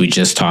brands we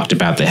just talked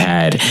about that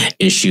had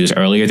issues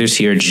earlier this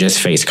year just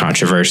faced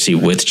controversy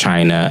with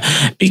China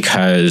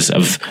because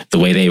of the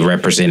way they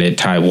represented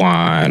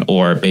Taiwan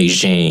or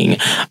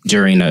Beijing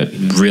during a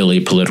really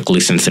politically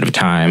sensitive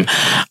time.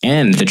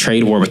 And the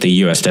trade war with the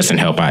U.S. doesn't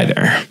help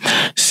either.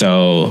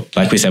 So,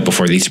 like we said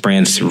before, these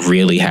brands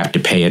really have to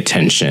pay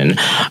attention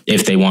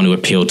if they want to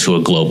appeal to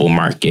a global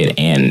market.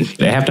 And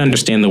they have to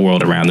understand the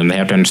world around them. They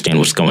have to understand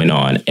what's going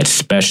on,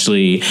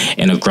 especially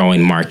in a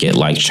growing market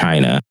like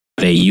China.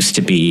 They used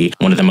to be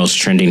one of the most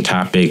trending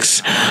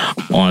topics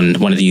on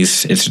one of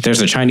these. There's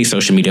a Chinese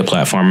social media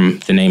platform.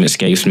 The name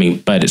escapes me,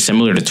 but it's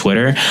similar to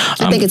Twitter.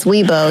 I think it's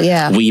Weibo,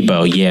 yeah.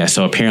 Weibo, yeah.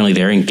 So apparently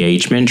their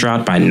engagement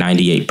dropped by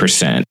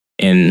 98%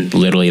 in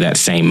literally that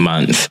same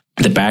month.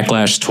 The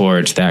backlash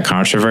towards that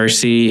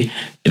controversy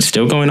is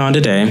still going on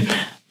today.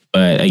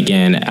 But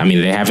again, I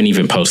mean, they haven't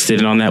even posted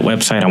it on that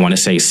website, I want to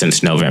say,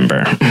 since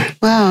November.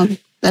 Wow,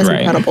 that's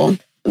incredible.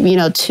 You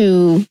know,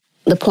 to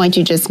the point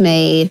you just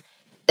made,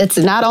 it's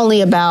not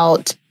only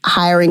about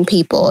hiring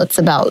people, it's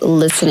about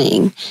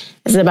listening.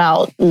 It's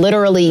about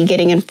literally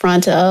getting in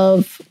front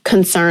of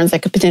concerns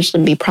that could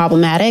potentially be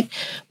problematic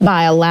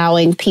by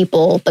allowing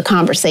people the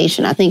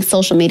conversation. I think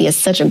social media is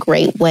such a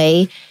great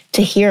way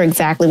to hear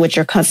exactly what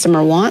your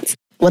customer wants,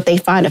 what they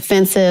find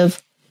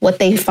offensive, what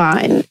they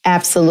find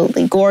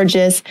absolutely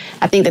gorgeous.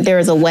 I think that there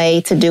is a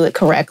way to do it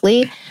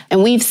correctly.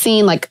 And we've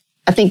seen,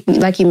 I think,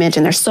 like you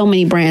mentioned, there's so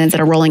many brands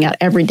that are rolling out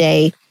every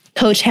day.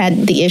 Coach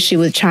had the issue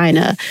with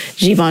China.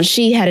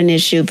 Givenchy had an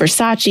issue.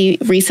 Versace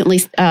recently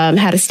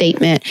had a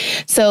statement.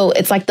 So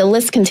it's like the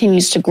list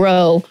continues to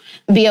grow.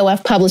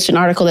 VOF published an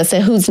article that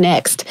said, who's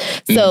next?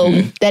 So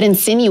that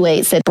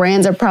insinuates that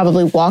brands are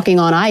probably walking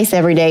on ice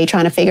every day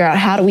trying to figure out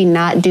how do we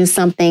not do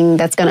something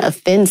that's going to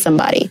offend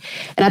somebody.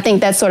 And I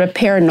think that sort of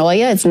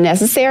paranoia is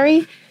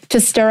necessary to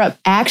stir up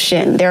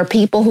action. There are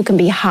people who can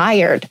be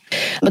hired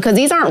because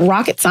these aren't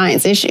rocket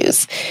science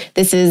issues.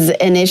 This is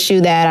an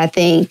issue that I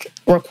think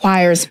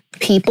requires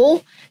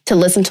people to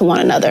listen to one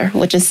another,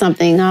 which is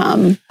something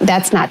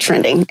that's not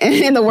trending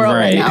in the world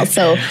right now.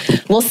 So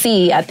we'll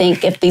see, I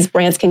think, if these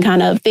brands can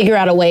kind of figure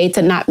out a way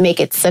to not make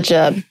it such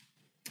a,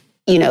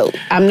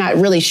 I'm not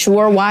really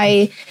sure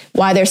why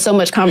there's so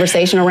much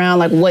conversation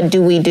around, what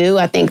do we do?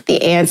 I think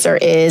the answer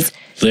is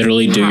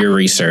literally do your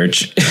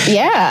research.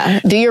 Yeah,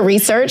 do your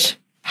research.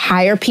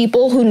 Hire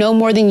people who know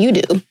more than you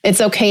do.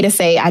 It's okay to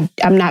say,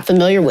 I'm not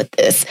familiar with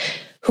this.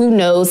 Who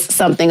knows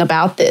something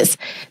about this?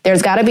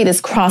 There's got to be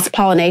this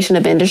cross-pollination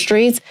of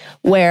industries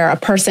where a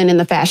person in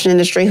the fashion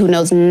industry who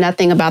knows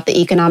nothing about the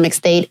economic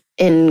state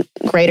in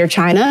Greater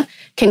China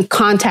can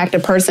contact a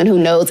person who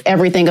knows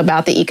everything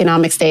about the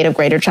economic state of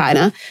Greater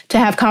China to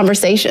have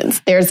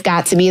conversations. There's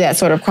got to be that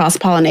sort of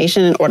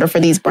cross-pollination in order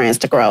for these brands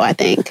to grow, I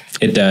think.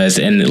 It does.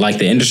 And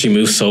the industry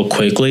moves so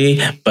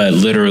quickly, but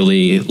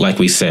literally, like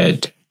we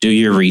said, do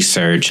your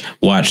research,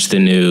 watch the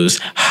news,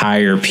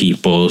 hire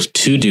people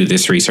to do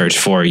this research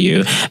for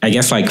you. I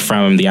guess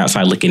from the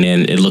outside looking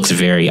in, it looks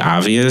very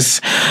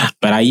obvious.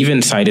 But I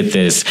even cited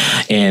this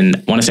in,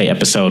 I want to say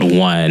episode 1,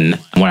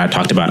 when I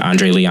talked about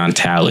Andre Leon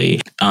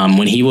Talley.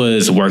 When he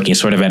was working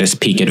sort of at his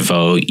peak at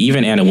Vogue,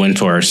 even Anna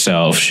Wintour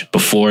herself,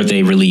 before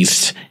they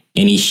released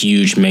any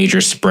huge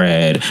major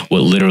spread, would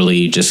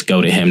literally just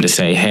go to him to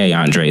say, hey,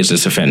 Andre, is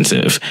this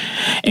offensive?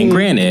 And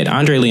granted,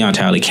 Andre Leon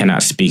Talley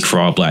cannot speak for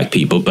all Black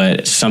people,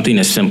 but something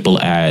as simple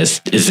as,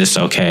 is this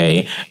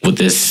okay? Would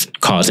this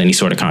cause any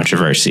sort of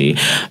controversy?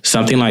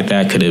 Something like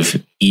that could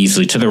have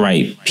easily, to the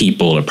right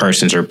people or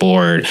persons or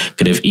board,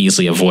 could have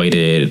easily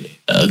avoided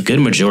a good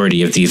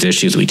majority of these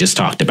issues we just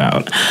talked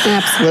about.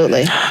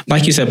 Absolutely.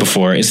 Like you said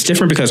before, it's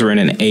different because we're in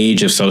an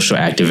age of social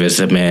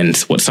activism and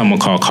what some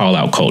would call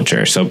call-out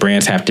culture. So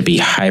brands have to be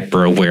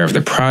hyper aware of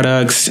the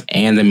products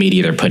and the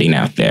media they're putting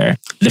out there.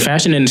 The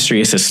fashion industry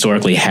has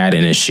historically had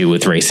an issue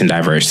with race and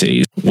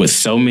diversity. With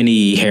so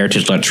many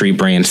heritage luxury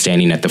brands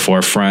standing at the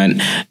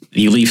forefront,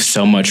 you leave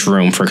so much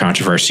room for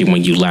controversy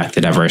when you lack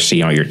the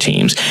diversity on your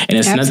teams. And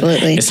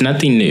it's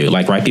nothing new.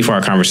 Right before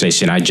our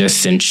conversation, I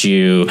just sent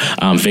you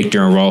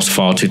Victor and Rolf's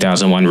Fall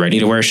 2001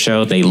 ready-to-wear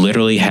show. They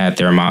literally had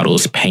their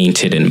models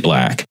painted in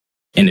Black.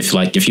 And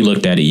if you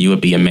looked at it, you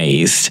would be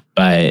amazed.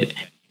 But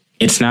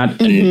it's not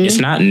it's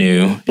not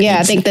new. Yeah,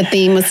 I think the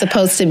theme was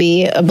supposed to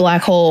be a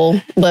black hole,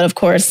 but of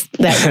course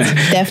that's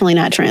definitely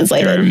not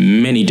translated. There are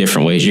many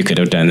different ways you could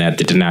have done that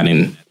did not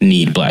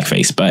need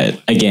blackface. But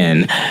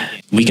again,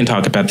 we can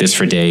talk about this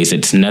for days.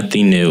 It's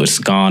nothing new. It's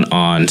gone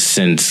on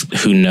since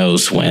who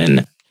knows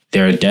when.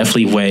 There are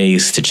definitely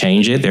ways to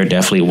change it. There are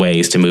definitely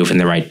ways to move in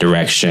the right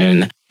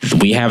direction.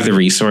 We have the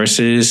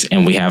resources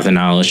and we have the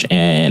knowledge,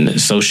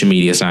 and social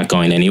media is not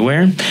going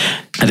anywhere.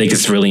 I think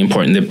it's really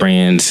important that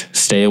brands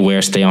stay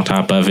aware, stay on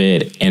top of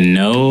it, and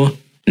know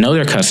know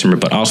their customer,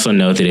 but also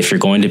know that if you're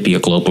going to be a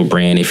global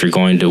brand, if you're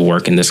going to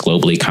work in this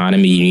global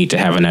economy, you need to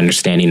have an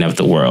understanding of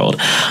the world.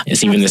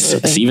 It's even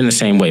the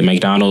same way.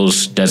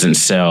 McDonald's doesn't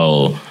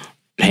sell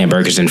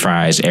hamburgers and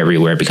fries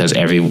everywhere because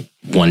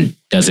everyone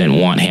doesn't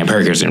want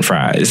hamburgers and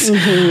fries.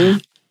 Mm-hmm.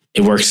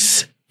 It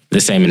works the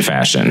same in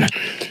fashion.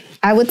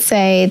 I would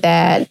say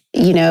that,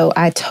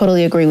 I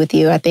totally agree with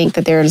you. I think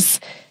that there's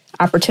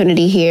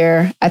opportunity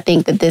here. I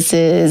think that this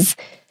is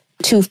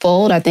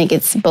twofold. I think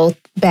it's both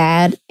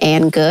bad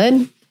and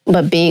good,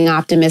 but being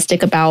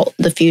optimistic about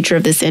the future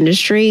of this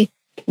industry.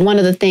 One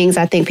of the things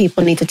I think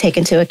people need to take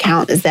into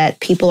account is that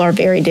people are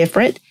very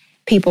different.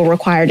 People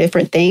require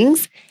different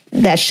things.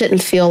 That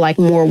shouldn't feel like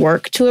more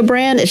work to a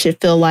brand. It should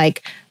feel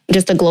like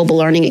just a global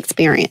learning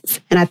experience.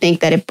 And I think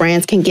that if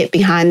brands can get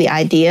behind the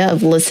idea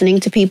of listening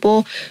to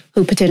people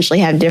who potentially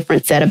have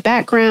different set of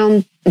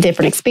background,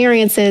 different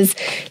experiences,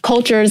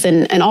 cultures,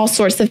 and all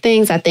sorts of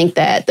things, I think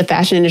that the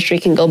fashion industry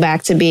can go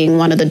back to being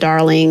one of the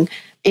darling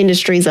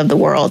industries of the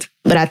world.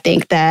 But I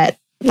think that,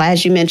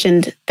 as you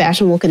mentioned,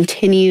 fashion will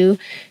continue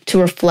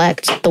to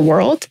reflect the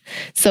world.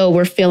 So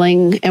we're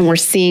feeling and we're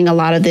seeing a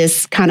lot of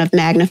this kind of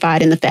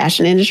magnified in the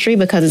fashion industry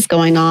because it's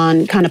going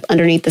on kind of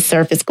underneath the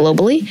surface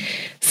globally.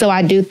 So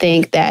I do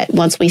think that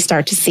once we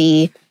start to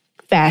see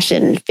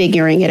fashion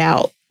figuring it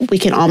out, we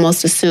can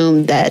almost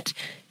assume that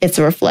it's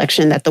a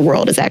reflection that the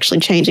world is actually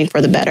changing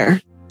for the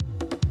better.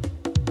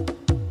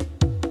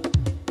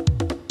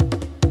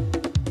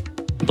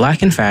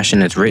 Black in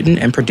Fashion is written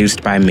and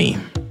produced by me,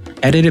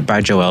 edited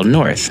by Joel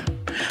North.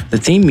 The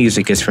theme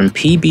music is from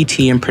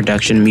PBT and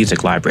Production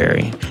Music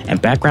Library,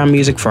 and background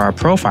music for our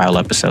profile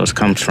episodes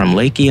comes from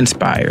Lakey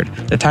Inspired.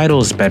 The title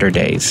is Better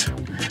Days.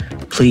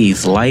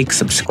 Please like,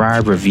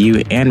 subscribe,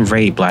 review, and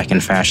rate Black in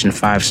Fashion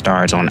 5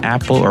 stars on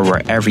Apple or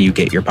wherever you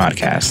get your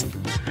podcasts.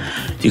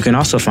 You can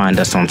also find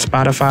us on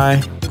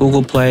Spotify,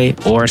 Google Play,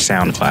 or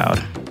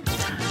SoundCloud.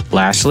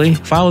 Lastly,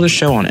 follow the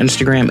show on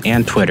Instagram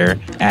and Twitter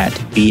at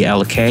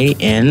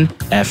BLKNFSHN.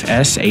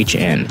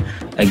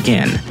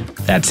 Again,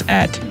 that's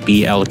at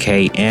BLKNFSHN,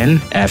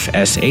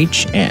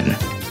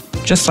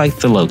 just like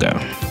the logo.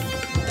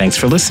 Thanks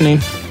for listening.